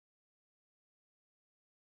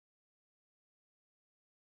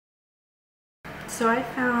So I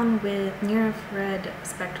found with near-infrared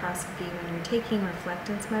spectroscopy, when you're taking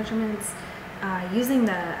reflectance measurements, using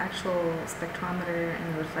the actual spectrometer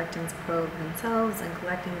and the reflectance probe themselves and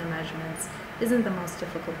collecting the measurements isn't the most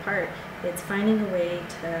difficult part. It's finding a way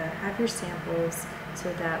to have your samples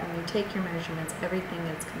so that when you take your measurements, everything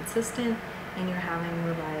is consistent and you're having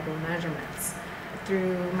reliable measurements.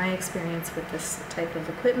 Through my experience with this type of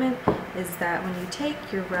equipment is that when you take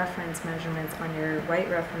your reference measurements on your white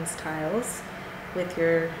reference tiles with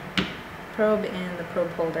your probe and the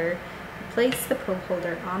probe holder, place the probe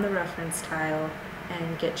holder on the reference tile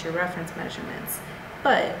and get your reference measurements.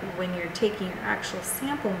 But when you're taking your actual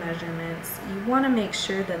sample measurements, you want to make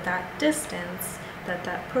sure that that distance that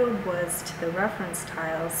that probe was to the reference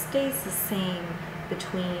tile stays the same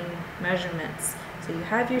between measurements. So you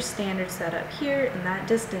have your standard set up here, and that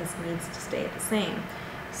distance needs to stay the same.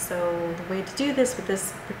 So the way to do this with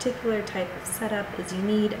this particular type of setup is you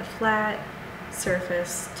need a flat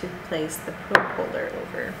surface to place the probe holder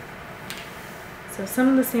over. So some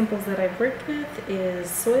of the samples that I've worked with is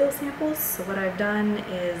soil samples. So what I've done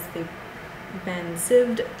is they've been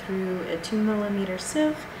sieved through a 2mm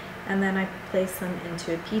sieve, and then I place them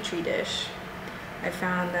into a petri dish. I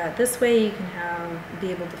found that this way you can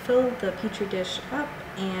be able to fill the petri dish up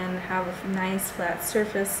and have a nice flat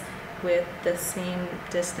surface with the same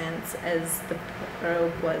distance as the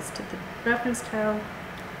probe was to the reference tile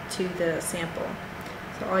to the sample.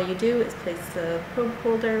 So all you do is place the probe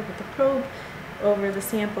holder with the probe over the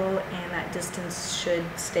sample, and that distance should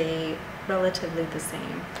stay relatively the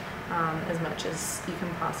same, as much as you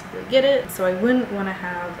can possibly get it. So I wouldn't want to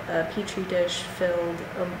have a petri dish filled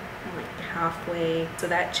like halfway, so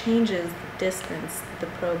that changes the distance the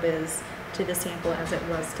probe is to the sample as it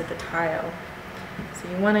was to the tile. So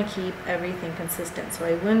you want to keep everything consistent. So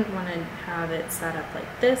I wouldn't want to have it set up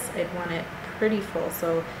like this. I'd want it pretty full.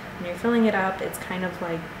 So when you're filling it up, it's kind of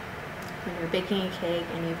like when you're baking a cake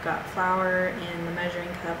and you've got flour in the measuring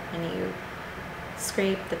cup and you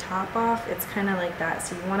scrape the top off. It's kind of like that.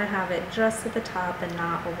 So you want to have it just at the top and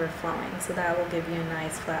not overflowing. So that will give you a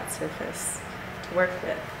nice flat surface to work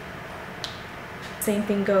with. Same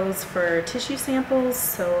thing goes for tissue samples.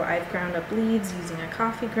 So I've ground up leads using a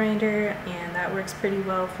coffee grinder, and that works pretty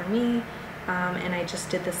well for me. And I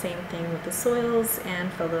just did the same thing with the soils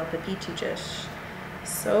and filled up a petri dish.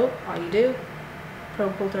 So all you do,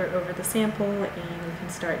 probe holder over the sample, and you can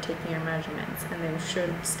start taking your measurements, and they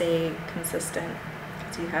should stay consistent.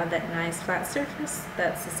 So you have that nice flat surface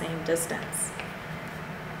that's the same distance.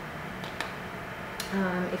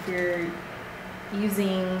 If you're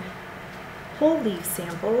using whole leaf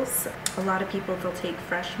samples, a lot of people, they'll take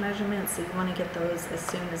fresh measurements, so you want to get those as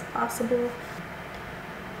soon as possible.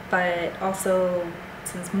 But also,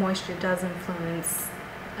 since moisture does influence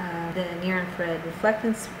the near-infrared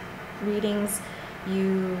reflectance readings,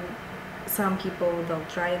 some people, they'll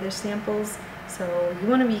dry their samples. So you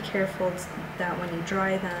want to be careful that when you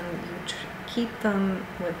dry them, you keep them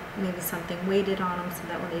with maybe something weighted on them so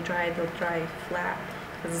that when they dry, they'll dry flat,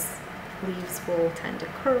 because leaves will tend to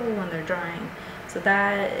curl when they're drying. So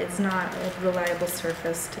that is not a reliable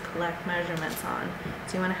surface to collect measurements on.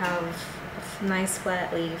 So you want to have a nice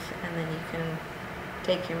flat leaf, and then you can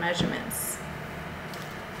take your measurements.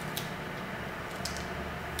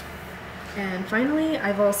 And finally,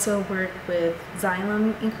 I've also worked with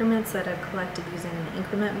xylem increments that I've collected using an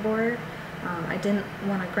increment board. I didn't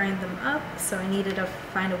want to grind them up, so I needed to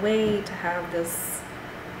find a way to have this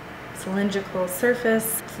cylindrical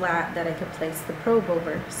surface flat that I could place the probe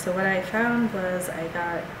over. So what I found was I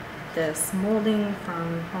got this molding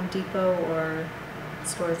from Home Depot or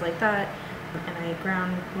stores like that, and I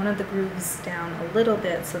ground one of the grooves down a little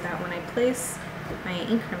bit so that when I place my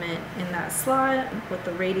increment in that slot with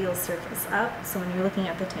the radial surface up, so when you're looking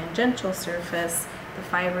at the tangential surface, the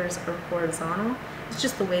fibers are horizontal. It's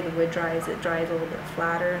just the way the wood dries. It dries a little bit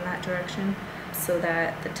flatter in that direction, so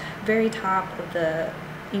that the very top of the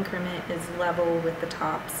increment is level with the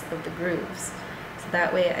tops of the grooves. So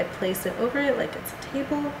that way I place it over it like it's a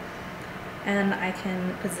table, and I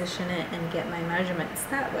can position it and get my measurements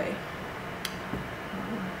that way.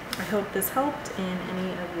 I hope this helped in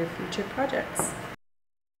any of your future projects.